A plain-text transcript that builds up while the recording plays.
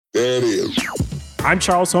There it is. I'm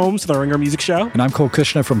Charles Holmes, The Ringer Music Show. And I'm Cole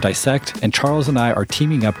Kushner from Dissect, and Charles and I are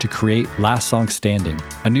teaming up to create Last Song Standing,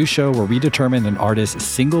 a new show where we determine an artist's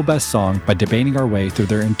single best song by debating our way through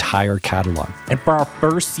their entire catalog. And for our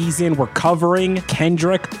first season, we're covering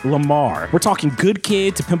Kendrick Lamar. We're talking Good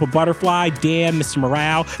Kid, To Pimp a Butterfly, Damn, Mr.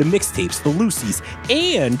 Morale, the mixtapes, the Lucy's,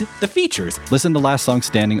 and the features. Listen to Last Song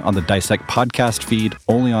Standing on the Dissect podcast feed,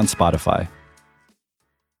 only on Spotify.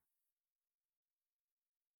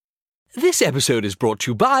 This episode is brought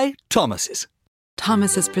to you by Thomas's.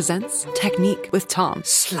 Thomas's presents Technique with Tom.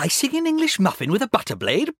 Slicing an English muffin with a butter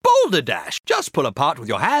blade? Boulder Dash! Just pull apart with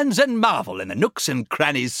your hands and marvel in the nooks and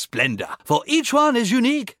crannies' splendor, for each one is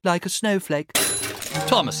unique like a snowflake.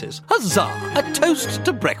 Thomas's, huzzah! A toast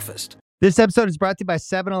to breakfast. This episode is brought to you by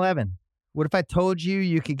 7-Eleven. What if I told you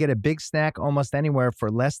you could get a big snack almost anywhere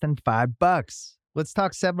for less than $5? Let's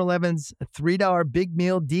talk 7-Eleven's $3 big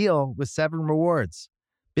meal deal with 7 rewards.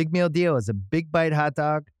 Big meal deal is a big bite hot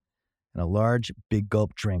dog and a large big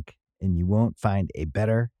gulp drink, and you won't find a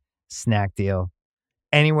better snack deal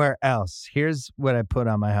anywhere else. Here's what I put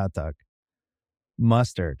on my hot dog: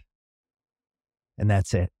 mustard. And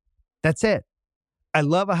that's it. That's it. I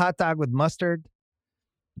love a hot dog with mustard.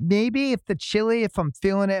 Maybe if I'm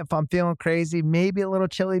feeling it, if I'm feeling crazy, maybe a little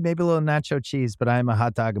chili, maybe a little nacho cheese, but I'm a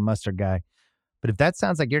hot dog and mustard guy. But if that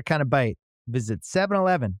sounds like your kind of bite, visit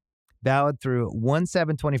 7-Eleven. Valid through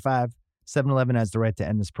 1/7/25. 7-Eleven has the right to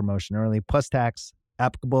end this promotion early, plus tax,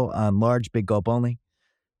 applicable on large big gulp only.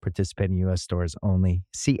 Participating U.S. stores only.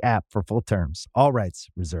 See app for full terms. All rights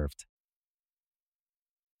reserved.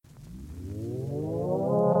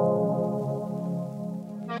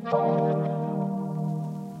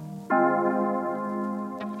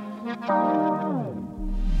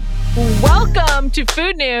 Welcome to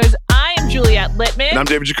Food News. I am Juliette Littman. And I'm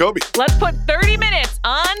David Jacoby. Let's put 30 minutes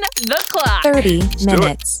on the clock. 30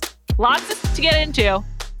 minutes. Lots to get into.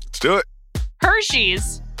 Let's do it.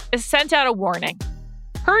 Hershey's has sent out a warning.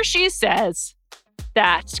 Hershey's says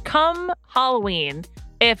that come Halloween,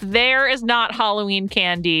 if there is not Halloween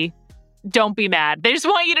candy, don't be mad. They just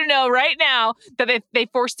want you to know right now that they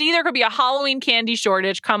foresee there could be a Halloween candy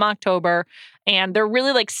shortage come October, and they're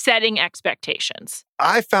really like setting expectations.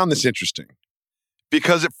 I found this interesting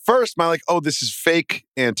because at first my this is fake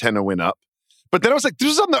antenna went up. But then I was like,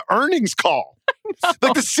 this is on the earnings call.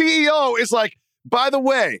 Like the CEO is like, by the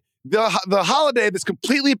way, the holiday that's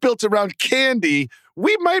completely built around candy,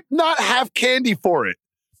 we might not have candy for it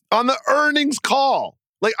on the earnings call.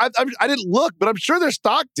 Like I didn't look, but I'm sure their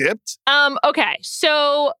stock dipped. Okay,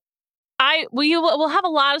 so we'll have a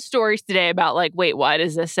lot of stories today about like, wait, what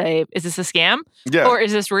is this a scam? Yeah. Or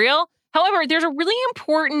is this real? However, there's a really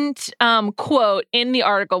important quote in the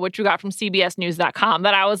article, which we got from CBSNews.com,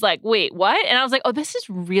 that I was like, wait, what? And I was like, oh, this is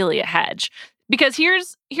really a hedge. Because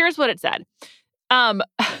here's what it said.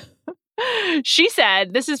 She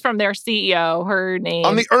said, this is from their CEO, her name.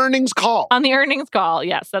 On the earnings call. On the earnings call.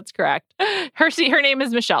 Yes, that's correct. Her name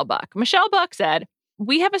is Michelle Buck. Michelle Buck said,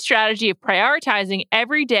 we have a strategy of prioritizing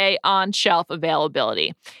everyday on-shelf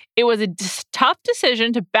availability. It was a tough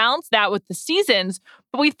decision to balance that with the seasons,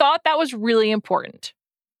 but we thought that was really important.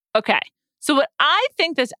 Okay, so what I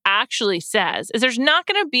think this actually says is there's not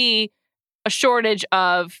going to be a shortage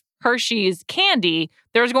of Hershey's candy.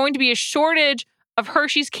 There's going to be a shortage of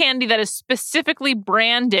Hershey's candy that is specifically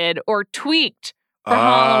branded or tweaked for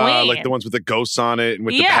Halloween. Like the ones with the ghosts on it and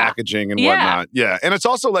with the packaging and whatnot. Yeah. And it's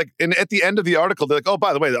also like, and at the end of the article, they're like, oh,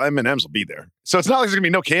 by the way, the M&Ms will be there. So it's not like there's going to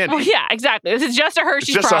be no candy. Well, yeah, exactly. This is just a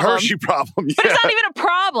Hershey's problem. It's just a Hershey problem. Yeah. But it's not even a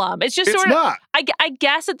problem. It's just it's sort of, not. I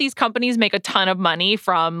guess that these companies make a ton of money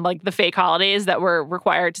from like the fake holidays that we're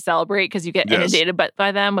required to celebrate because you get inundated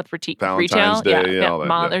by them with Valentine's retail. Day, all that.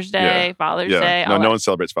 Mother's Day, Father's Day. No one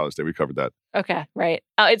celebrates Father's Day. We covered that. Okay, right.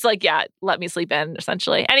 It's like, let me sleep in,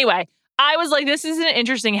 essentially. Anyway, I was like, this is an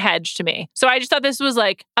interesting hedge to me. So I just thought this was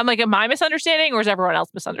like, I'm like, am I misunderstanding or is everyone else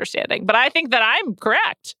misunderstanding? But I think that I'm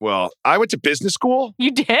correct. Well, I went to business school.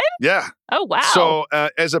 You did? Yeah. Oh, wow. So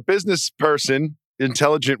as a business person,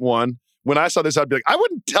 intelligent one, when I saw this, I'd be like, I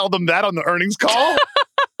wouldn't tell them that on the earnings call.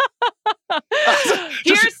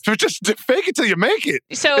 just fake it till you make it.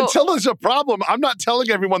 So until there's a problem, I'm not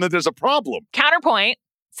telling everyone that there's a problem. Counterpoint,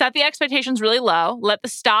 set the expectations really low. Let the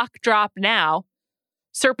stock drop now.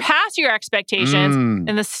 Surpass your expectations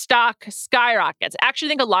and the stock skyrockets. I actually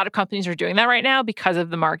think a lot of companies are doing that right now because of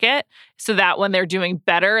the market, so that when they're doing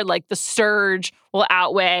better, like the surge will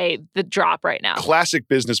outweigh the drop right now. Classic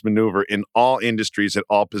business maneuver in all industries at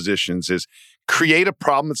all positions is create a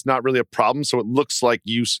problem that's not really a problem, so it looks like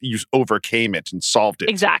you overcame it and solved it.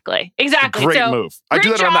 Exactly. Great So, move. I do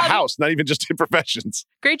great that around the job. house, not even just in professions.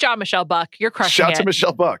 Great job, Michelle Buck. You're crushing Shout it. to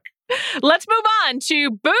Michelle Buck. Let's move on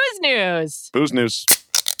to booze news. Booze news.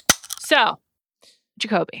 So,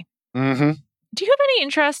 Jacoby, Mm-hmm. do you have any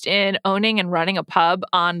interest in owning and running a pub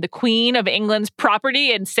on the Queen of England's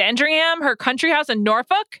property in Sandringham, her country house in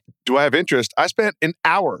Norfolk? Do I have interest? I spent an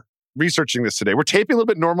hour researching this today. We're taping a little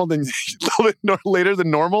bit later than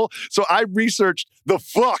normal. So I researched the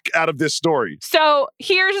fuck out of this story. So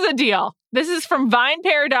here's the deal. This is from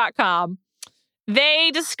VinePair.com.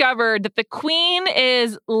 They discovered that the Queen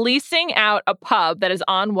is leasing out a pub that is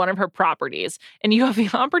on one of her properties, and you have the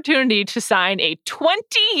opportunity to sign a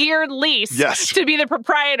 20-year lease to be the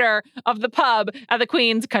proprietor of the pub at the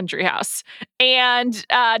Queen's country house. And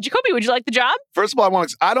Jacoby, would you like the job? First of all,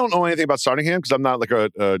 I don't know anything about Sandringham because I'm not like a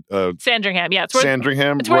Sandringham. Yeah, it's where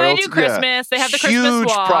Sandringham. it's where they do Christmas. They have the Christmas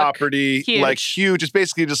walk. Huge property, Huge. like huge. It's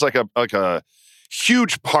basically just like a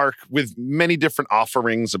huge park with many different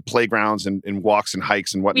offerings of playgrounds and walks and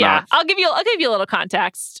hikes and whatnot. Yeah, I'll give you a little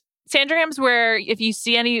context. Sandringham's where if you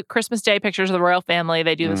see any Christmas Day pictures of the royal family,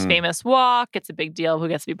 they do this famous walk. It's a big deal who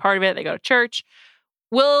gets to be part of it. They go to church.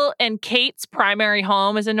 Will and Kate's primary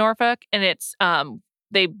home is in Norfolk, and it's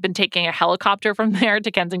they've been taking a helicopter from there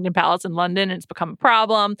to Kensington Palace in London, and it's become a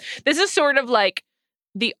problem. This is sort of like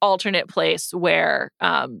the alternate place where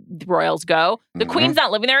the royals go. The Queen's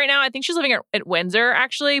not living there right now. I think she's living at Windsor,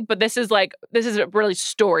 actually. But this is a really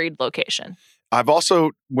storied location. I've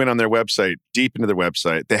also went on their website, deep into their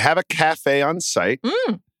website. They have a cafe on site,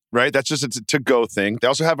 right? That's just a to-go thing. They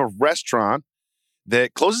also have a restaurant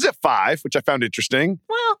that closes at 5, which I found interesting.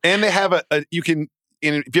 Well, and they have if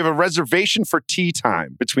you have a reservation for tea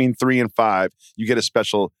time between 3 and 5, you get a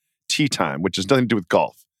special tea time, which has nothing to do with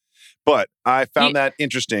golf. But I found that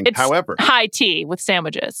interesting. It's However, high tea with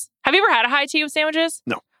sandwiches. Have you ever had a high tea with sandwiches?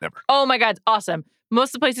 No, never. Oh my God, it's awesome. Most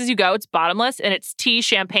of the places you go, it's bottomless, and it's tea,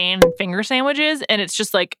 champagne, and finger sandwiches, and it's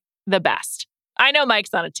just like the best. I know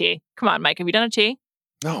Mike's not a tea. Come on, Mike, have you done a tea?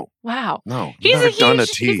 No. Wow. No. He's never done a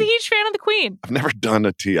tea. He's a huge fan of the Queen. I've never done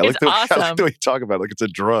a tea. I like awesome. the way you talk about it like it's a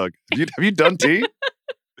drug. Have you done tea?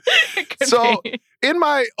 So in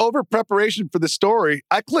my over preparation for the story,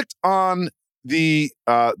 I clicked on the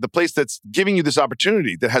place that's giving you this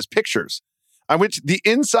opportunity that has pictures. On which the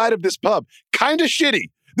inside of this pub, kind of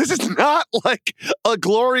shitty. This is not like a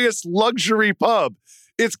glorious luxury pub.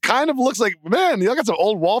 It kind of looks like, man, you got some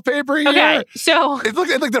old wallpaper here. Okay, so it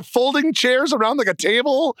looks like they're folding chairs around like a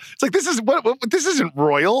table. It's like this isn't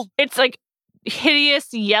royal. It's like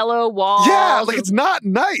hideous yellow walls. Yeah, like it's not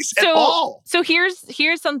nice at all. So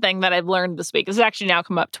here's something that I've learned this week. This has actually now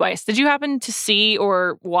come up twice. Did you happen to see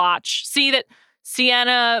that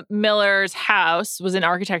Sienna Miller's house was in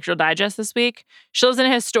Architectural Digest this week? She lives in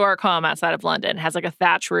a historic home outside of London. It has like a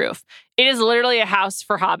thatch roof. It is literally a house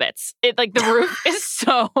for hobbits. The roof is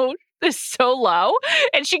so low,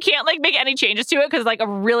 and she can't like make any changes to it because like a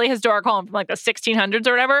really historic home from like the 1600s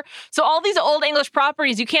or whatever. So all these old English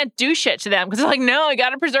properties, you can't do shit to them because they're like, no, you got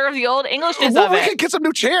to preserve the old Englishness of We it. can get some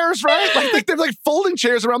new chairs, right? like they're like folding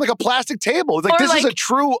chairs around like a plastic table. It's like this is a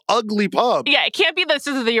true ugly pub. Yeah, it can't be this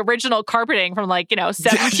is the original carpeting from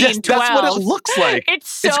 1712. Yes, that's what it looks like.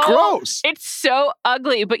 It's gross. It's so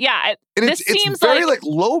ugly. But yeah, it's very like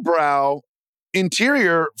lowbrow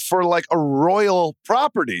interior for like a royal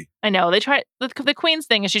property. I know they try the Queen's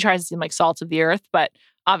thing is she tries to seem like salt of the earth, but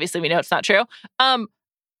obviously we know it's not true.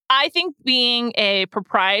 I think being a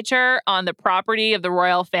proprietor on the property of the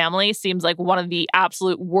royal family seems like one of the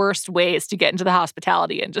absolute worst ways to get into the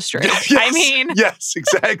hospitality industry. Yes, I mean, yes,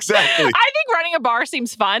 exactly. I think running a bar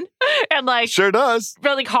seems fun and like sure does,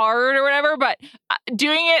 really hard or whatever, but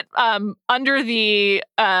doing it under the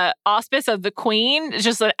auspice of the Queen is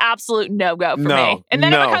just an absolute no-go for me. And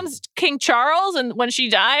then it becomes King Charles, and when she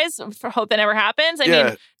dies, hope that never happens. I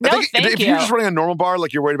mean, thank you. If you're just running a normal bar,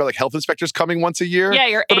 like you're worried about like health inspectors coming once a year. Yeah,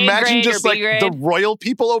 you're but imagine A-grade, just or like B-grade. the royal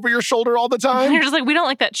people over your shoulder all the time. You're just like, we don't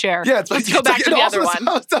like that chair. Yeah, let's go back to the other one.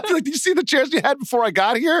 Like, do you see the chairs you had before I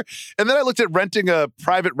got here? And then I looked at renting a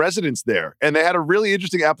private residence there, and they had a really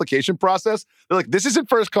interesting application process. They're like, this isn't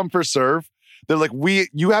first come, first serve. They're like,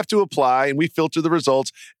 you have to apply, and we filter the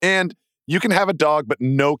results, and you can have a dog, but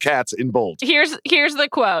no cats in bold. Here's the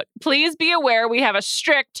quote. Please be aware we have a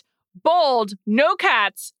strict, bold, no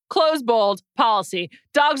cats, close bold policy.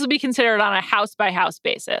 Dogs will be considered on a house-by-house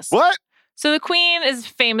basis. What? So the Queen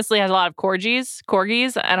famously has a lot of corgis.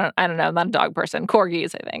 I don't know. I'm not a dog person.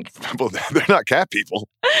 Corgis, I think. Well, they're not cat people.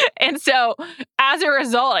 And so as a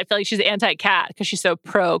result, I feel like she's anti-cat because she's so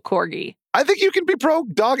pro-corgi. I think you can be pro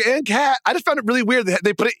dog and cat. I just found it really weird that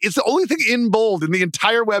they put it. It's the only thing in bold in the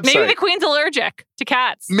entire website. Maybe the queen's allergic to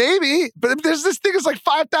cats. Maybe, but there's this thing is like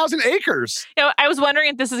 5,000 acres. You know, I was wondering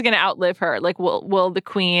if this is going to outlive her. Like, will the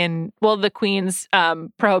queen's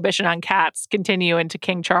prohibition on cats continue into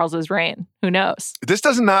King Charles's reign? Who knows? This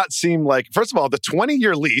does not seem like. First of all, the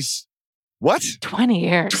 20-year lease. What? 20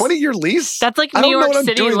 years. 20-year lease? That's like I New don't know York what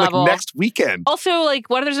City I'm doing level. like next weekend. Also, like,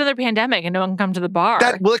 what if there's another pandemic and no one can come to the bar?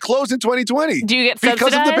 Will it close in 2020? Do you get because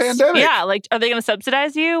subsidized? of the pandemic? Yeah, like, are they going to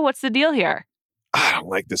subsidize you? What's the deal here? I don't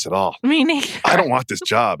like this at all. Me neither. I don't want this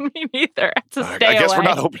job. Me neither. It's a I stay guess away. we're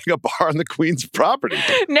not opening a bar on the Queen's property.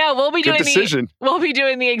 No, we'll be Good doing decision. we'll be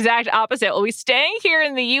doing the exact opposite. We'll be staying here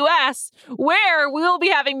in the US where we will be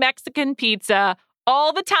having Mexican pizza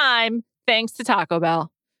all the time thanks to Taco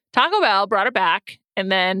Bell. Taco Bell brought it back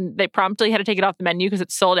and then they promptly had to take it off the menu because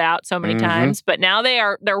it's sold out so many times. But now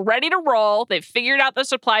they're ready to roll. They've figured out the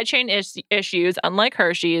supply chain issues, unlike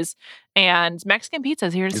Hershey's, and Mexican pizza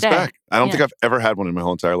is here to It's stay. back. I don't Yeah. think I've ever had one in my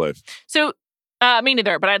whole entire life. So, me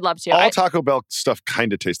neither, but I'd love to. All Taco Bell stuff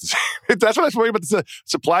kind of tastes the same. That's what I was worried about the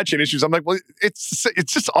supply chain issues. I'm like, well, it's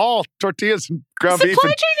just all tortillas and ground beef. Supply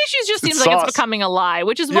and- chain issues just and seems like sauce. it's becoming a lie,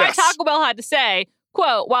 which is why Yes. Taco Bell had to say,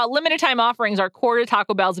 quote, while limited time offerings are core to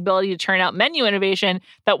Taco Bell's ability to churn out menu innovation,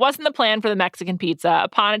 that wasn't the plan for the Mexican pizza.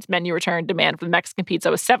 Upon its menu return, demand for the Mexican pizza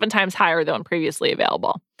was 7 times higher than when previously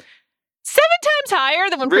available. 7 times higher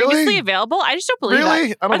than when Really? previously available? I just don't believe Really?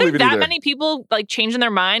 that. I don't Are there believe it that either. many people like changing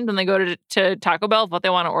their mind when they go to Taco Bell of what they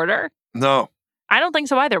want to order? No, I don't think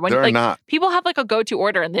so either. When they're like not. people have like a go-to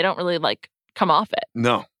order and they don't really like come off it.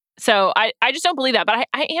 No. So I just don't believe that. But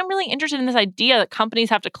I am really interested in this idea that companies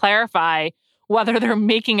have to clarify whether they're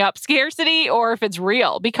making up scarcity or if it's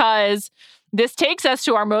real, because this takes us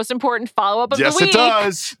to our most important follow-up of Yes, the week. it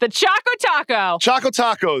does. The Choco Taco. Choco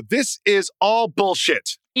Taco. This is all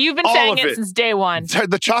bullshit. You've been all saying of it it. since day one.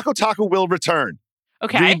 The Choco Taco will return.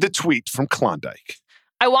 Okay. Read the tweet from Klondike.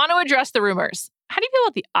 I want to address the rumors. How do you feel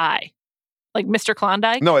about the eye? Like Mr.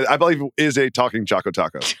 Klondike? No, I believe it is a talking Choco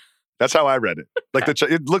Taco. That's how I read it. Like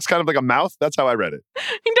it looks kind of like a mouth. That's how I read it.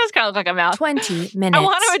 He does kind of look like a mouth. 20 minutes. I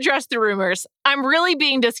want to address the rumors. I'm really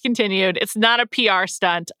being discontinued. It's not a PR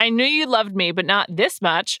stunt. I knew you loved me, but not this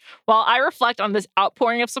much. While I reflect on this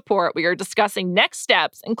outpouring of support, we are discussing next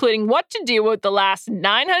steps, including what to do with the last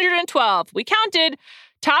 912. We counted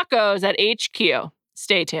tacos at HQ.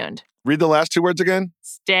 Stay tuned. Read the last 2 words again.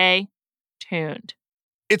 Stay tuned.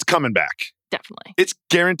 It's coming back. Definitely. It's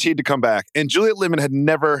guaranteed to come back. And Juliet Lemon had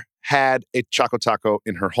never had a Choco Taco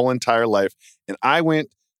in her whole entire life. And I went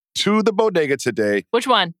to the bodega today Which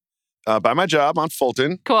one? by my job on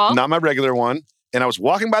Fulton, Cool. not my regular one. And I was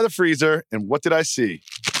walking by the freezer, and what did I see?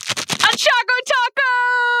 A Choco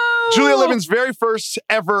Taco! Julia Lemon's very first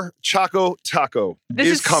ever Choco Taco This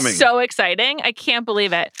is coming. so exciting. I can't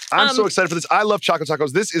believe it. I'm so excited for this. I love Choco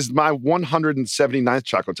Tacos. This is my 179th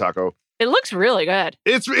Choco Taco. It looks really good.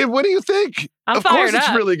 What do you think? I'm of course fired it's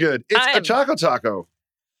up. really good. It's I a am- Choco Taco.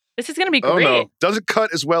 This is going to be Oh great. no. Doesn't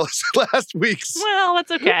cut as well as last week's. Well,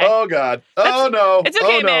 that's okay. Oh God. Oh no. It's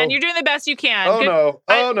okay, oh, no. man. You're doing the best you can. Oh Good- no.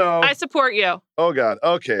 Oh no. I support you. Oh God.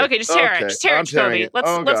 Okay. Okay, just tear it. Just tear it, I'm tearing Jacoby. it. Let's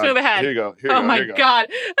Oh, let's God. move ahead. Here you go. Here Oh you go. my Here you go. God.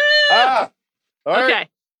 Ah. All right. Okay.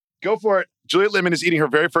 Go for it. Juliet Lemon is eating her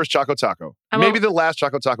very first Choco Taco. I'm Maybe the last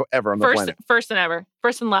Choco Taco ever on the planet. First and ever.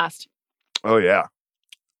 First and last. Oh yeah.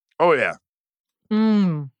 Oh yeah.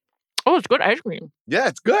 Mmm. Oh, it's good ice cream. Yeah,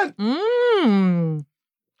 it's good. Mmm.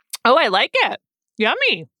 Oh, I like it.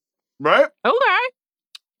 Yummy. Right? Okay.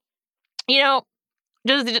 You know,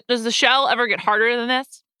 does the shell ever get harder than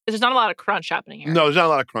this? There's not a lot of crunch happening here. No, there's not a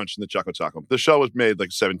lot of crunch in the Choco Taco. The shell was made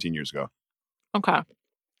like 17 years ago. Okay.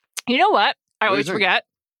 You know what? I What do you always think? forget.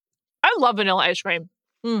 I love vanilla ice cream.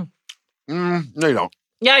 No, you don't.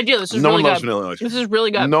 Yeah, I do. This is No really one loves good. vanilla ice cream. This is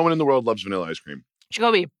really good. No one in the world loves vanilla ice cream.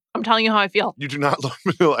 Jacoby, I'm telling you how I feel. You do not love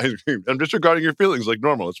vanilla ice cream. I'm disregarding your feelings like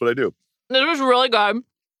normal. That's what I do. This was really good.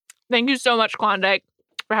 Thank you so much, Klondike,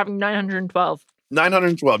 for having 912.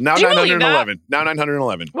 912. Now Do you believe 911. Now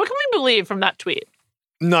 911. What can we believe from that tweet?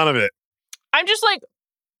 None of it. I'm just like,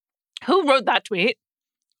 who wrote that tweet?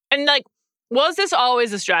 And like, was this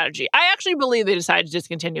always a strategy? I actually believe they decided to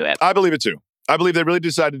discontinue it. I believe it too. I believe they really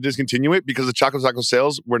decided to discontinue it because the Choco Taco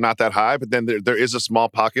sales were not that high. But then there is a small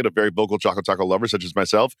pocket of very vocal Choco Taco lovers, such as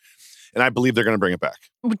myself. And I believe they're going to bring it back.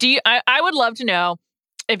 I would love to know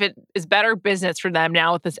if it is better business for them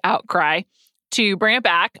now with this outcry to bring it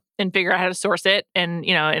back and figure out how to source it and,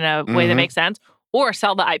 you know, in a way that Mhm. makes sense, or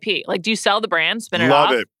sell the IP. Like, do you sell the brand, spin it Love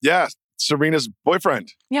off? it. Yeah. Serena's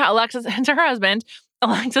boyfriend. Yeah, Alexis and her husband,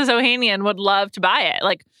 Alexis Ohanian, would love to buy it.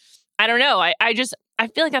 Like, I don't know. I I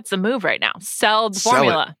feel like that's the move right now. Sell the Sell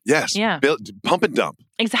formula. it. Yes. Yeah. Pump and dump.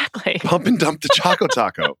 Exactly. Pump and dump the Choco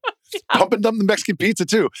Taco. Pump and dump the Mexican pizza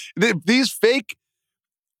too. These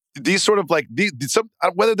sort of like,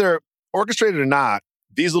 whether they're orchestrated or not,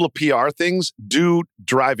 these little PR things do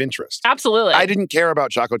drive interest. Absolutely. I didn't care about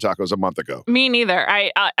Choco Tacos a month ago. Me neither.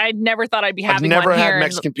 I never thought I'd be having I've never one had here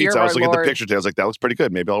Mexican in pizza. I was looking at the Lord. picture today. I was like, that looks pretty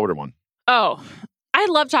good. Maybe I'll order one. Oh, I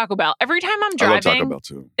love Taco Bell. Every time I'm I love driving Taco Bell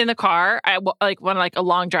too. in the car, when a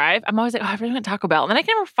long drive, I'm always like, oh, I really want Taco Bell. And then I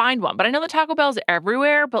can never find one. But I know that Taco Bell's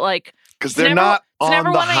everywhere, but like, Because they're not on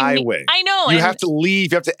the one highway. I know. You and have to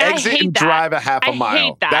leave. You have to I exit hate and that. drive a half a I mile.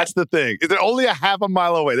 hate that. That's the thing. They're only a half a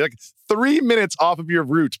mile away. They're like 3 minutes off of your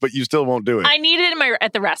route, but you still won't do it. I need it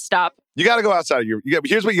at the rest stop. You got to go outside of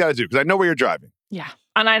here's what you got to do, because I know where you're driving. Yeah.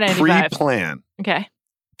 On I-95. Pre-plan Okay.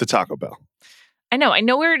 the Taco Bell. I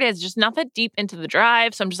know where it is, just not that deep into the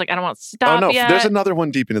drive. So I'm just like, I don't want to stop Oh, no. yet. There's another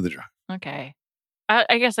one deep into the drive. Okay.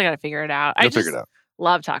 I guess I got to figure it out. You'll figure it out.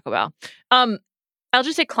 Love Taco Bell. I'll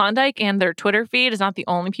just say Klondike and their Twitter feed is not the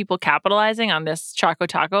only people capitalizing on this Choco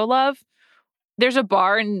Taco love. There's a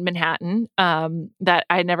bar in Manhattan that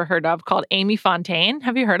I'd never heard of called Amy Fontaine.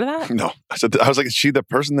 Have you heard of that? No. I was like, is she the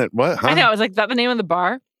person that, what? Huh? I know. I was like, is that the name of the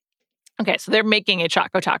bar? Okay. So they're making a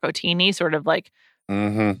Choco Taco teeny, sort of like,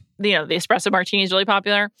 Mm-hmm. the espresso martini is really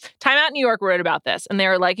popular. Time Out New York wrote about this, and they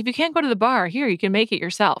were like, if you can't go to the bar, here, you can make it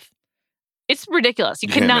yourself. It's ridiculous. You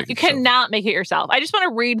cannot make it yourself. I just want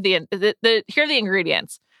to read here are the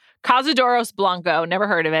ingredients. Cazadores Blanco, never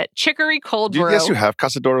heard of it. Chicory cold brew. Yes, you have.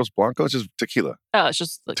 Cazadores Blanco. It's just tequila. Oh, it's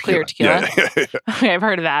just clear tequila. Yeah. Okay, I've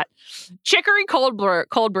heard of that. Chicory cold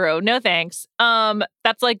brew. No thanks.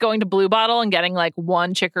 That's like going to Blue Bottle and getting like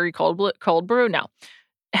one chicory cold brew. No.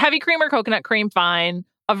 Heavy cream or coconut cream, fine.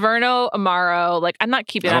 Averno, Amaro. Like, I'm not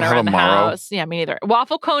keeping that around the house. Yeah, me neither.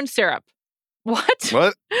 Waffle cone syrup. What?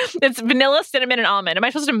 What? It's vanilla, cinnamon, and almond. Am I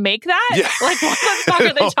supposed to make that? Yeah. Like, what the fuck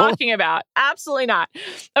are they talking about? Absolutely not.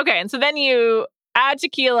 Okay, and so then you add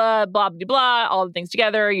tequila, blah, blah, blah, all the things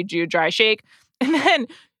together. You do a dry shake. And then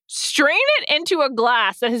strain it into a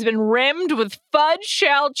glass that has been rimmed with fudge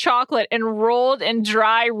shell chocolate and rolled in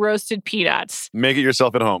dry roasted peanuts. Make it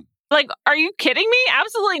yourself at home. Like, are you kidding me?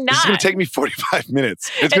 Absolutely not. This is going to take me 45 minutes.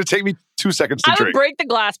 It's going to take me 2 seconds to I drink. would break the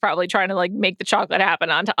glass probably trying to like make the chocolate happen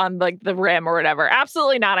on like the rim or whatever.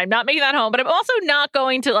 Absolutely not. I'm not making that home, but I'm also not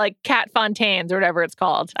going to like Cat Fontaine's or whatever it's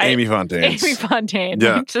called. Amy Fontaine's. Amy Fontaine.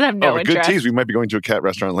 Yeah. Just have no interest. Good tease. We might be going to a cat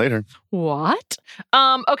restaurant later. What?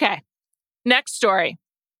 Okay. Next story.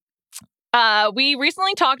 We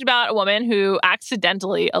recently talked about a woman who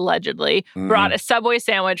allegedly brought a Subway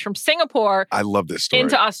sandwich from Singapore I love this story.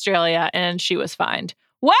 into Australia, and she was fined.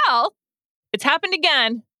 Well, it's happened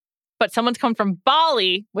again, but someone's come from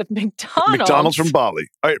Bali with McDonald's. McDonald's from Bali.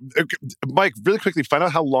 All right, Mike, really quickly, find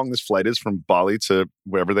out how long this flight is from Bali to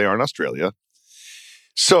wherever they are in Australia.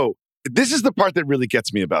 So this is the part that really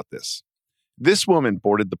gets me about this. This woman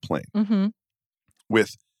boarded the plane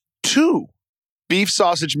with 2 beef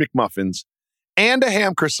sausage McMuffins and a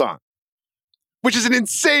ham croissant, which is an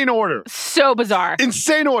insane order. So bizarre.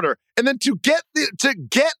 Insane order. And then to get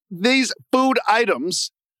these food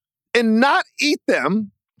items and not eat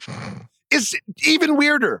them is even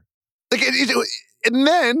weirder. Like, and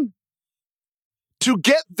then to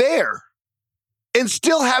get there and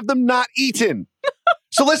still have them not eaten.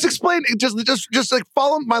 So let's explain. Just like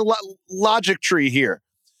follow my logic tree here.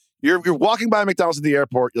 You're walking by McDonald's at the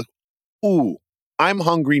airport. You're like, ooh, I'm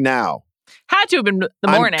hungry now. Had to have been the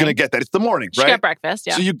morning. I'm gonna get that. It's the morning, She right? got breakfast,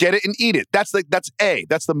 yeah. So you get it and eat it. That's A.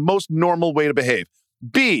 That's the most normal way to behave.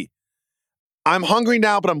 B, I'm hungry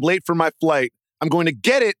now, but I'm late for my flight. I'm going to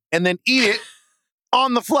get it and then eat it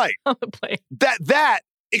on the flight. On the plane. That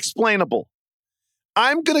explainable.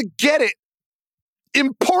 I'm gonna get it,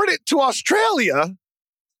 import it to Australia,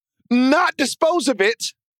 not dispose of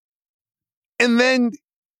it, and then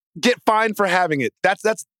get fined for having it. That's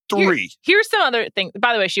 3. Here's some other things.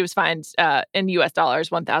 By the way, she was fined in US dollars,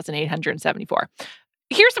 $1,874.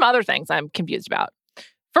 Here's some other things I'm confused about.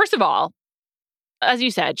 First of all, as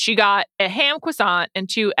you said, she got a ham croissant and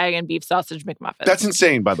 2 egg and beef sausage McMuffins. That's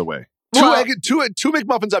insane, by the way. Well, Two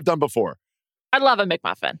McMuffins I've done before. I love a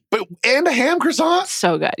McMuffin. And a ham croissant?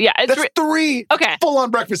 So good. Yeah. It's That's 3 okay.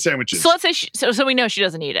 full-on breakfast sandwiches. So let's say so we know she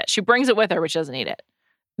doesn't eat it. She brings it with her, but she doesn't eat it.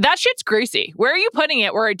 That shit's greasy. Where are you putting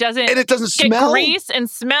it where it doesn't and it doesn't get smell? grease and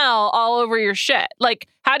smell all over your shit? Like,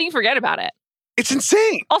 how do you forget about it? It's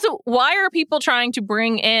insane. Also, why are people trying to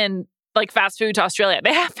bring in like fast food to Australia?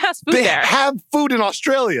 They have fast food They there. have food in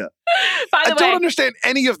Australia. By the I way, don't understand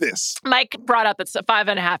any of this. Mike brought up it's a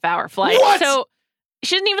 5.5 hour flight. What? So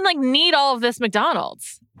she doesn't even like need all of this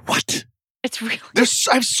McDonald's. What? It's really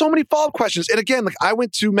I have so many follow-up questions. And again, like I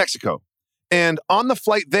went to Mexico and on the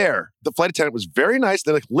flight there, the flight attendant was very nice.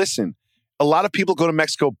 They're like, listen, a lot of people go to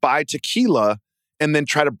Mexico, buy tequila, and then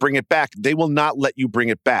try to bring it back. They will not let you bring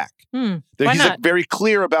it back. Why He's not? like very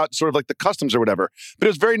clear about sort of like the customs or whatever. But it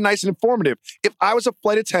was very nice and informative. If I was a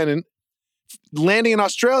flight attendant landing in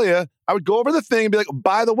Australia, I would go over the thing and be like,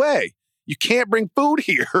 by the way, you can't bring food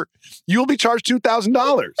here. You'll be charged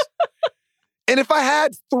 $2,000. And if I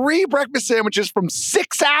had 3 breakfast sandwiches from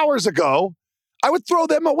 6 hours ago, I would throw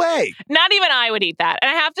them away. Not even I would eat that. And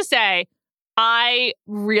I have to say, I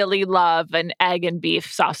really love an egg and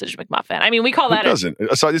beef sausage McMuffin. I mean, we call that Who doesn't?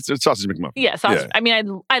 It's sausage McMuffin. Yeah, sausage. I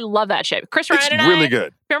mean, I love that shit. Chris Ryan It's and really I, good.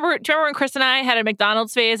 do you remember when Chris and I had a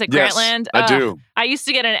McDonald's phase at Yes, Grantland? I do. I used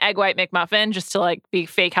to get an egg white McMuffin just to like be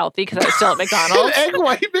fake healthy because I was still at McDonald's. An egg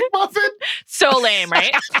white McMuffin? So lame,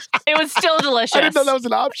 right? It was still delicious. I didn't know that was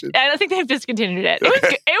an option. I don't think they've discontinued it.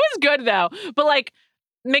 It was good though. But like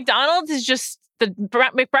McDonald's is just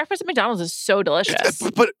breakfast at McDonald's is so delicious.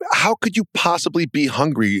 But how could you possibly be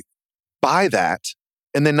hungry, buy that,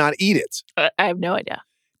 and then not eat it? I have no idea.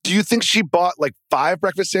 Do you think she bought like 5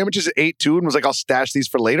 breakfast sandwiches, ate 2, and was like, I'll stash these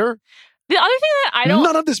for later? The other thing that I don't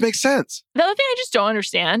None of this makes sense. The other thing I just don't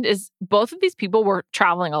understand is both of these people were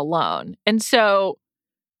traveling alone. And so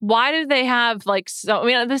why did they have like so I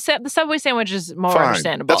mean the Subway sandwich is more Fine.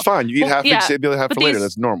 understandable. That's fine. You eat half, yeah, save the other half but for later. these-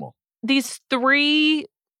 That's normal. These 3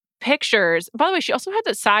 pictures. By the way, she also had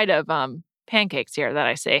the side of pancakes here that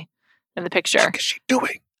I see in the picture. What is she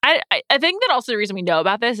doing? I think that also the reason we know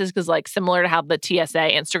about this is because like similar to how the TSA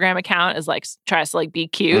Instagram account is like tries to like be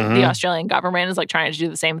cute, the Australian government is like trying to do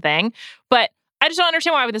the same thing. But I just don't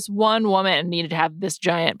understand why this one woman needed to have this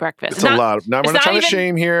giant breakfast. It's a lot. Now, we're it's not trying not to even-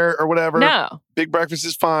 shame here or whatever. No. Big breakfast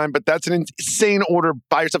is fine, but that's an insane order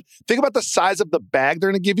by yourself. Think about the size of the bag they're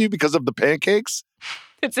going to give you because of the pancakes.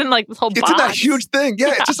 It's in like this whole box. It's in that huge thing. Yeah,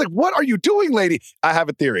 it's just like, what are you doing, lady? I have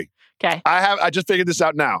a theory. Okay. I just figured this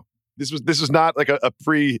out now. This was not like a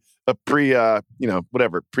pre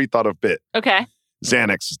thought of bit. Okay.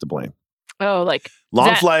 Xanax is to blame. Oh, like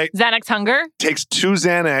Long flight, Xanax hunger? takes 2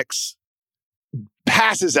 Xanax,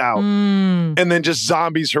 passes out, Mm. and then just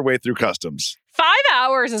zombies her way through customs. 5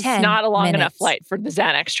 hours is 10 not a long enough minutes. flight for the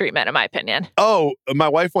Xanax treatment, in my opinion. Oh, my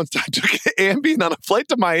wife once took Ambien on a flight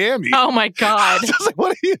to Miami. Oh my God. I was like,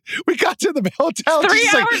 what are you? We got to the hotel. 3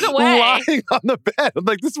 she's hours like away. lying on the bed. I'm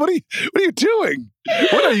like, what are you doing?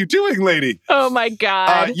 What are you doing, lady? Oh my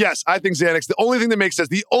God. Yes, I think Xanax. The only thing that makes sense,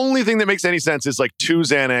 the only thing that makes any sense is like 2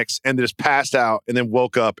 Xanax and just passed out and then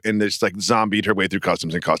woke up and just like zombied her way through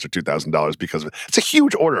customs and cost her $2,000 because of it. It's a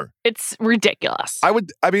huge order. It's ridiculous. I mean,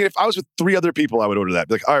 if I was with 3 other people, I would order that.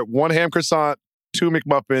 Be like, all right, 1 ham croissant, 2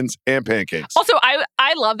 McMuffins, and pancakes. Also,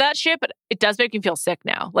 I love that shit, but it does make me feel sick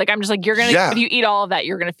now. Like, I'm just like, if you eat all of that,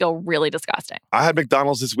 you're going to feel really disgusting. I had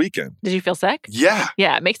McDonald's this weekend. Did you feel sick? Yeah.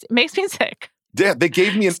 Yeah, it makes me sick. Yeah, they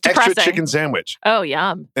gave me an It's extra depressing. chicken sandwich. Oh,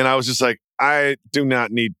 yum. And I was just like, I do not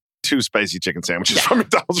need 2 spicy chicken sandwiches from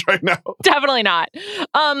McDonald's right now. Definitely not.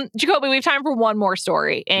 Jacoby, we have time for one more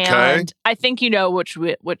story. And Okay. I think you know which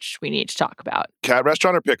we need to talk about. Cat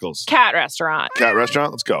restaurant or pickles? Cat restaurant. Cat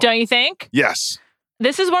restaurant? Let's go. Don't you think? Yes.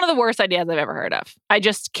 This is one of the worst ideas I've ever heard of. I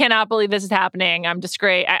just cannot believe this is happening. I'm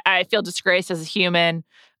disgraced. I feel disgraced as a human.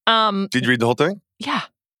 Did you read the whole thing? Yeah.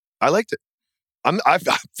 I liked it. I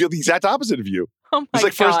feel the exact opposite of you. Oh my It's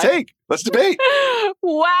like God. first take. Let's debate.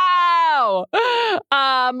 Wow.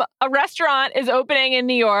 A restaurant is opening in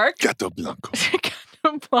New York. Gato Blanco.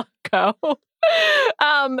 Gato Blanco.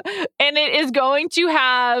 And it is going to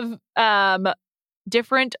have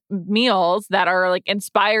different meals that are like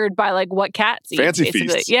inspired by like what cats eat. Fancy basically.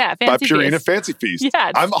 Feast. Yeah, By Fancy Purina Feast. Fancy Feast.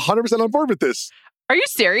 Yeah. I'm 100% on board with this. Are you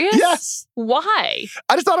serious? Yes. Why?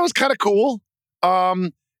 I just thought it was kind of cool.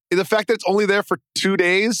 The fact that it's only there for 2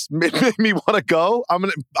 days made me want to go.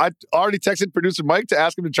 I already texted producer Mike to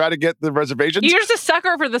ask him to try to get the reservations. You're just a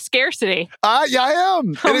sucker for the scarcity. Yeah, I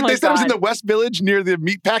am. Oh And my they said it was in God. the West Village near the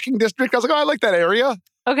meatpacking district. I was like, oh, I like that area.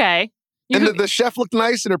 Okay. And the chef looked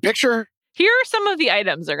nice in her picture. Here are some of the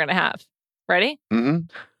items they're going to have. Ready?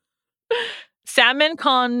 Mm-hmm. Salmon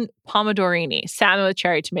con pomodorini, salmon with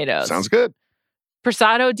cherry tomatoes. Sounds good.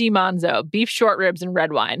 Persado di manzo, beef short ribs and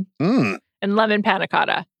red wine, Mm. and lemon panna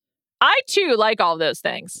cotta. I, too, like all those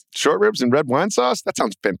things. Short ribs and red wine sauce? That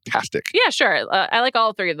sounds fantastic. Yeah, sure. I like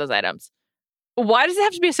all 3 of those items. Why does it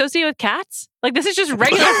have to be associated with cats? Like, this is just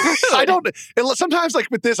regular food. I don't. And sometimes, like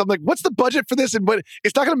with this, I'm like, what's the budget for this? And what?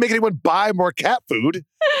 It's not going to make anyone buy more cat food.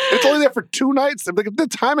 It's only there for 2 nights. Like the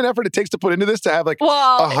time and effort it takes to put into this to have like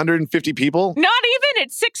Well, 150 people, not even.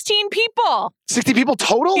 It's 16 people. 60 people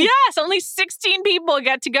total. Yes, only 16 people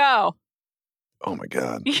get to go. Oh my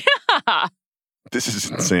God. Yeah. This is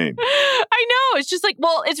insane. I know. It's just like,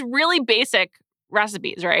 well, it's really basic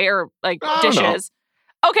recipes, right? Or like I don't know. dishes.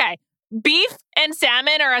 Okay. Beef and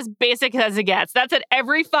salmon are as basic as it gets. That's at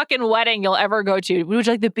every fucking wedding you'll ever go to. Would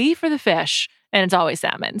you like the beef or the fish? And it's always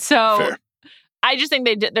salmon. So Fair. I just think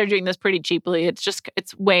they're doing this pretty cheaply.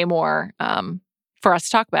 It's way more for us to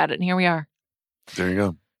talk about it. And here we are. There you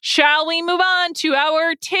go. Shall we move on to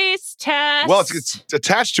our taste test? Well, it's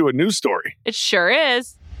attached to a news story. It sure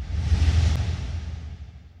is.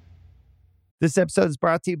 This episode is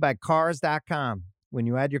brought to you by Cars.com. When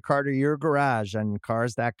you add your car to your garage on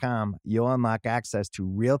Cars.com, you'll unlock access to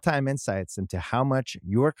real-time insights into how much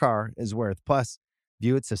your car is worth. Plus,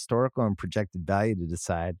 view its historical and projected value to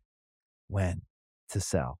decide when to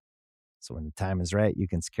sell. So when the time is right, you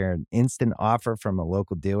can secure an instant offer from a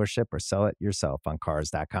local dealership or sell it yourself on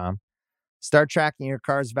Cars.com. Start tracking your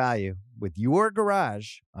car's value with your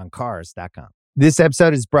garage on Cars.com. This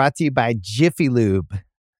episode is brought to you by Jiffy Lube.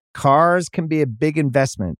 Cars can be a big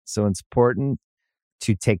investment, so it's important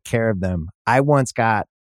to take care of them. I once got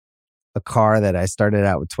a car that I started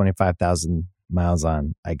out with 25,000 miles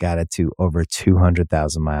on. I got it to over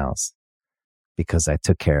 200,000 miles because I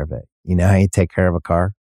took care of it. You know how you take care of a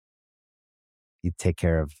car? You take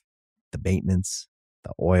care of the maintenance,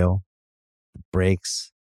 the oil, the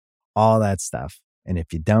brakes, all that stuff. And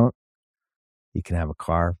if you don't, you can have a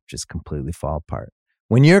car just completely fall apart.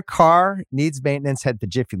 When your car needs maintenance, head to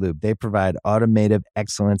Jiffy Lube. They provide automotive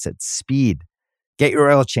excellence at speed. Get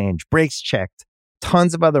your oil change, brakes checked,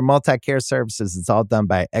 tons of other multi-care services. It's all done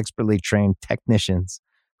by expertly trained technicians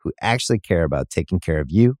who actually care about taking care of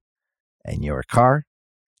you and your car.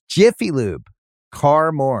 Jiffy Lube,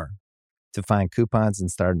 car more. To find coupons and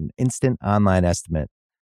start an instant online estimate,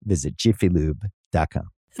 visit jiffylube.com.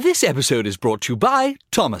 This episode is brought to you by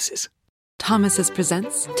Thomas's. Thomas's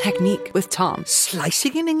presents Technique with Tom.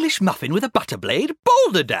 Slicing an English muffin with a butter blade?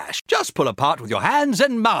 Boulder Dash! Just pull apart with your hands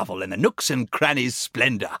and marvel in the nooks and crannies'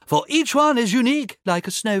 splendor, for each one is unique like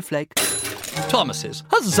a snowflake. Thomas's,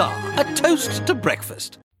 huzzah! A toast to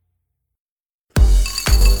breakfast.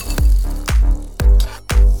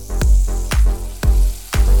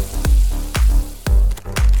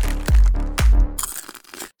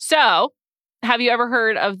 So, have you ever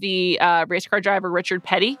heard of the race car driver Richard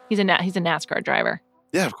Petty? He's a NASCAR driver.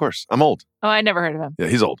 Yeah, of course. I'm old. Oh, I never heard of him. Yeah,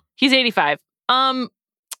 he's old. He's 85.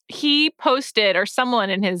 He posted, or someone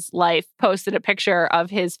in his life posted a picture of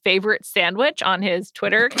his favorite sandwich on his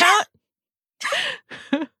Twitter account.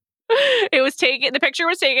 The picture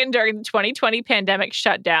was taken during the 2020 pandemic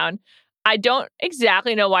shutdown. I don't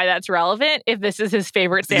exactly know why that's relevant if this is his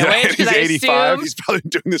favorite sandwich. Yeah, he's 85. He's probably been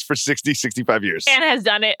doing this for 60, 65 years. And has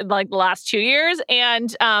done it like the last 2 years.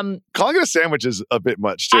 And calling it a sandwich is a bit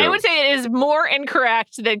much, too. I would say it is more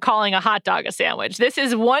incorrect than calling a hot dog a sandwich. This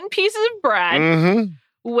is one piece of bread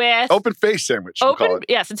with... Open face sandwich.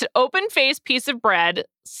 Yes, it's an open face piece of bread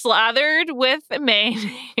slathered with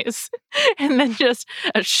mayonnaise and then just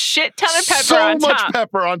a shit ton of pepper on top. So much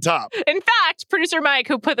pepper on top. In fact, producer Mike,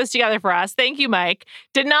 who put this together for us, thank you, Mike,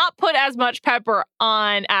 did not put as much pepper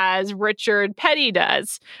on as Richard Petty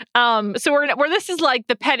does. So this is like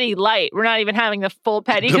the Petty light. We're not even having the full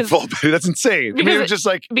Petty. The full Petty. That's insane. I mean, it's just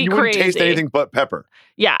like you wouldn't taste anything but pepper.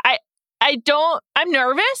 Yeah, I'm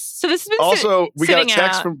nervous. So this has been also, we got a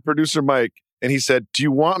text out. from producer Mike, and he said, do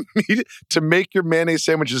you want me to make your mayonnaise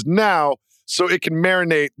sandwiches now so it can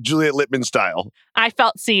marinate Juliet Littman style? I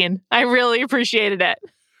felt seen. I really appreciated it.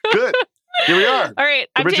 Good. Here we are. All right.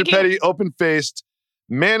 Richard Petty, open-faced,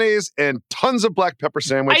 mayonnaise, and tons of black pepper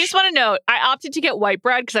sandwich. I just want to note, I opted to get white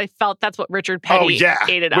bread because I felt that's what Richard Petty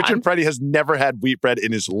ate it on. Richard Petty has never had wheat bread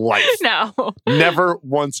in his life. No. Never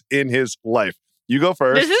once in his life. You go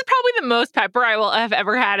first. This is probably the most pepper I will have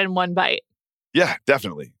ever had in one bite. Yeah,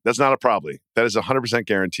 definitely. That's not a probably. That is 100%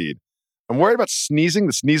 guaranteed. I'm worried about sneezing,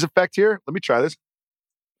 the sneeze effect here. Let me try this.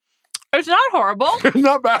 It's not horrible.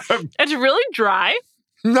 Not bad. It's really dry.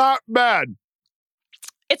 Not bad.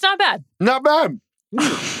 It's not bad. Not bad.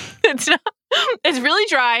 It's not. It's really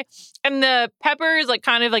dry, and the pepper is like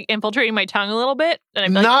kind of like infiltrating my tongue a little bit. And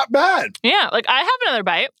I'm like, not bad. Yeah, like I have another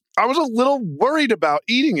bite. I was a little worried about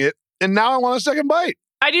eating it, and now I want a second bite.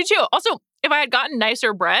 I do too. Also, if I had gotten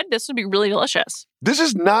nicer bread, this would be really delicious. This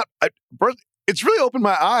is not. It's really opened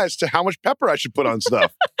my eyes to how much pepper I should put on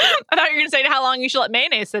stuff. I thought you were going to say how long you should let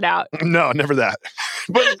mayonnaise sit out. No, never that.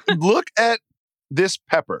 But look at this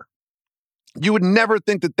pepper. You would never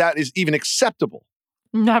think that that is even acceptable.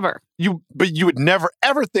 Never. But you would never,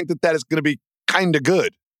 ever think that that is going to be kind of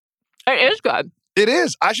good. It is good. It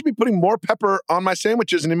is. I should be putting more pepper on my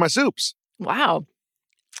sandwiches and in my soups. Wow.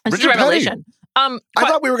 This is Richard a revelation. I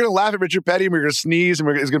thought we were going to laugh at Richard Petty and we were going to sneeze and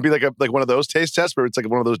it's going to be like one of those taste tests where it's like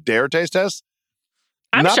one of those dare taste tests.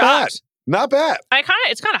 I'm Not shocked. Not bad.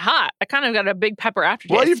 It's kind of hot. I kind of got a big pepper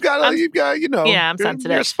aftertaste. Well, you've got, you know. Yeah, I'm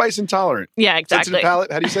sensitive. You're spice intolerant. Yeah, exactly. Sensitive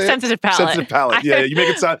palate. How do you say it? Sensitive palate. Sensitive palate. Yeah, you make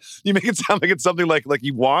it sound like it's something like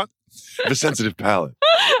you want the sensitive palate.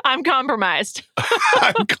 I'm compromised.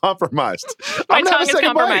 I'm compromised. My I'm gonna have tongue a is second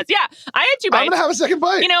compromised. bite. Yeah, I had 2 bites. I'm gonna have a second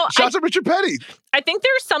bite. You know, Shots at Richard Petty. I think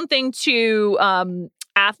there's something to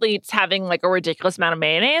athletes having like a ridiculous amount of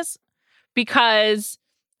mayonnaise because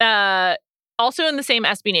also in the same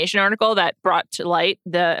SB Nation article that brought to light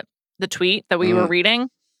the tweet that we were reading,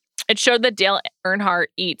 it showed that Dale Earnhardt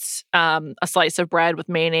eats a slice of bread with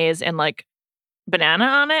mayonnaise and like banana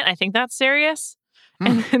on it. I think that's serious.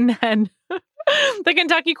 And then the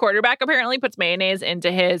Kentucky quarterback apparently puts mayonnaise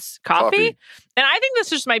into his coffee. And I think this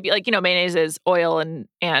just might be like, mayonnaise is oil and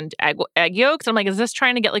egg yolks. I'm like, is this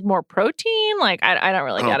trying to get like more protein? Like, I don't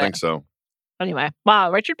really get it. I don't think so. Anyway,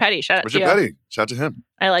 wow, Richard Petty. Shout out to you. Richard Petty. Shout out to him.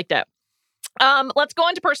 I liked it. Let's go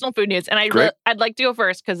into personal food news. And I'd like to go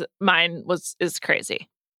first because mine is crazy.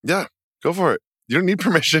 Yeah, go for it. You don't need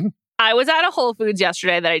permission. I was at a Whole Foods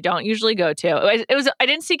yesterday that I don't usually go to. I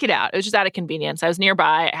didn't seek it out. It was just out of convenience. I was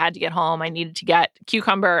nearby. I had to get home. I needed to get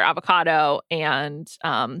cucumber, avocado, and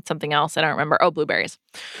something else. I don't remember. Oh, blueberries.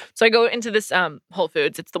 So I go into this Whole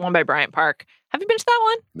Foods. It's the one by Bryant Park. Have you been to that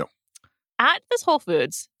one? No. At this Whole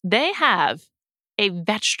Foods, they have a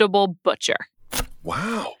vegetable butcher.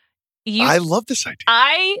 Wow. I love this idea.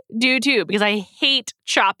 I do too, because I hate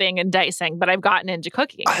chopping and dicing, but I've gotten into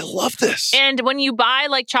cooking. I love this. And when you buy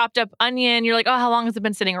like chopped up onion, you're like, oh, how long has it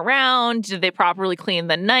been sitting around? Did they properly clean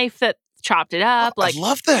the knife that chopped it up? I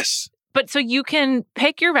love this. But so you can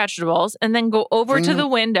pick your vegetables and then go over to the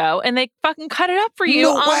window and they fucking cut it up for you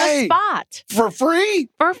on the spot. For free?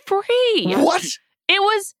 For free. What? It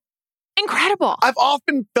was incredible. I've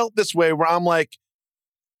often felt this way where I'm like,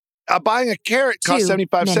 buying a carrot costs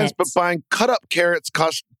 75 cents, but buying cut up carrots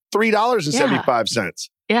costs $3.75.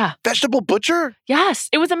 Yeah. Vegetable butcher? Yes.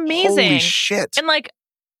 It was amazing. Holy shit. And like,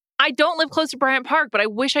 I don't live close to Bryant Park, but I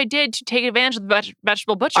wish I did to take advantage of the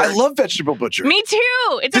vegetable butcher. I love vegetable butcher. Me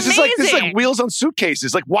too. It's amazing. This is like Wheels on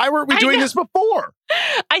Suitcases. Like, why weren't we doing this before?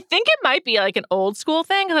 I think it might be like an old school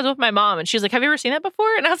thing because I was with my mom and she's like, have you ever seen that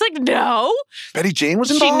before? And I was like, no. Betty Jane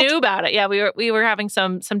was involved? She knew about it. Yeah, we were having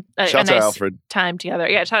some a nice Alfred. time together.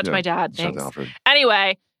 Yeah, shout out to my dad. Shout out Thanks. to Alfred.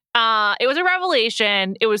 Anyway, it was a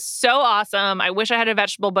revelation. It was so awesome. I wish I had a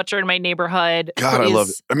vegetable butcher in my neighborhood. God, I love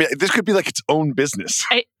it. I mean, this could be like its own business.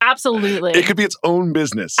 Absolutely. It could be its own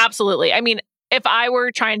business. Absolutely. I mean, if I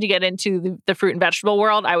were trying to get into the fruit and vegetable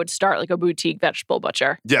world, I would start like a boutique vegetable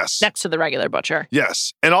butcher. Yes. Next to the regular butcher.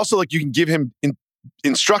 Yes. And also, like, you can give him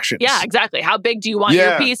instructions. Yeah, exactly. How big do you want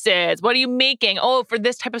your pieces? What are you making? Oh, for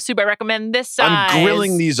this type of soup, I recommend this size. I'm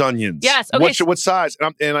grilling these onions. Yes. Okay. What size?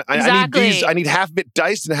 And I need these. I need half of it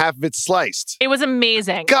diced and half of it sliced. It was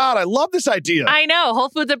amazing. God, I love this idea. I know. Whole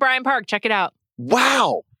Foods at Bryant Park. Check it out.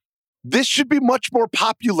 Wow. This should be much more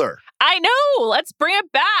popular. I know. Let's bring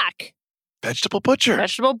it back. Vegetable butcher.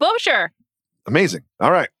 Vegetable butcher. Amazing.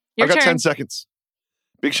 All right. Your I got turn. 10 seconds.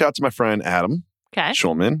 Big shout out to my friend Adam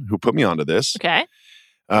Schulman, who put me onto this. Okay.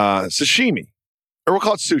 Sashimi, or we'll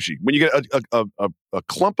call it sushi. When you get a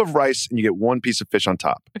clump of rice and you get one piece of fish on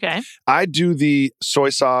top. Okay. I do the soy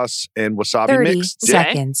sauce and wasabi 30 mix.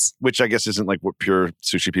 seconds. Which I guess isn't like what pure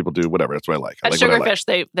sushi people do. Whatever. That's what I like. I At like what I like.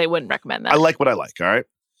 Sugarfish, they wouldn't recommend that. I like what I like. All right.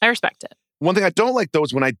 I respect it. One thing I don't like, though,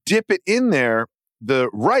 is when I dip it in there, the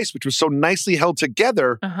rice, which was so nicely held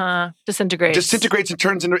together, disintegrates and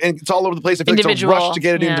turns into, and it's all over the place. I feel like it's a rush to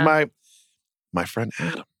get it into my friend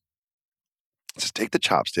Adam. Just take the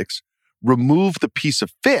chopsticks, remove the piece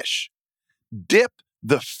of fish, dip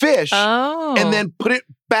the fish, and then put it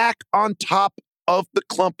back on top of the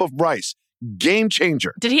clump of rice. Game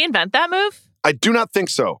changer. Did he invent that move? I do not think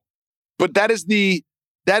so. But that is the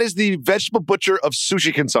vegetable butcher of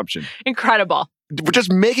sushi consumption. Incredible. We're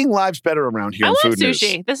just making lives better around here in food news. I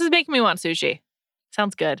want sushi. This is making me want sushi.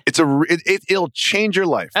 Sounds good. It'll change your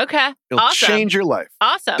life. Okay. It'll change your life.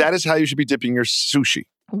 Awesome. That is how you should be dipping your sushi.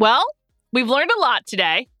 Well, we've learned a lot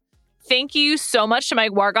today. Thank you so much to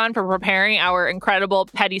Mike Wargon for preparing our incredible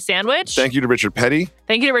Petty sandwich. Thank you to Richard Petty.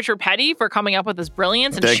 Thank you to Richard Petty for coming up with this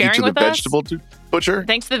brilliance and sharing with us. Thank you to the vegetable butcher.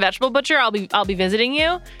 Thanks to the vegetable butcher. I'll be visiting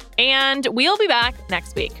you, and we'll be back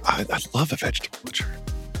next week. I love a vegetable butcher.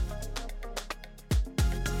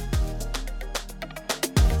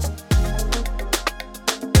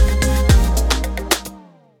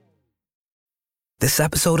 This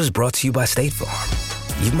episode is brought to you by State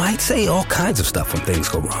Farm. You might say all kinds of stuff when things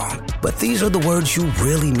go wrong, but these are the words you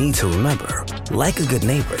really need to remember. Like a good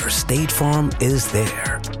neighbor, State Farm is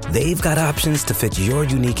there. They've got options to fit your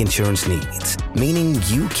unique insurance needs, meaning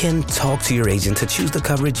you can talk to your agent to choose the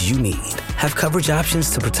coverage you need, have coverage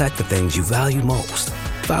options to protect the things you value most,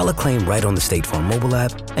 file a claim right on the State Farm mobile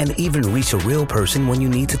app, and even reach a real person when you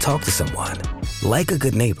need to talk to someone. Like a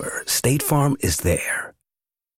good neighbor, State Farm is there.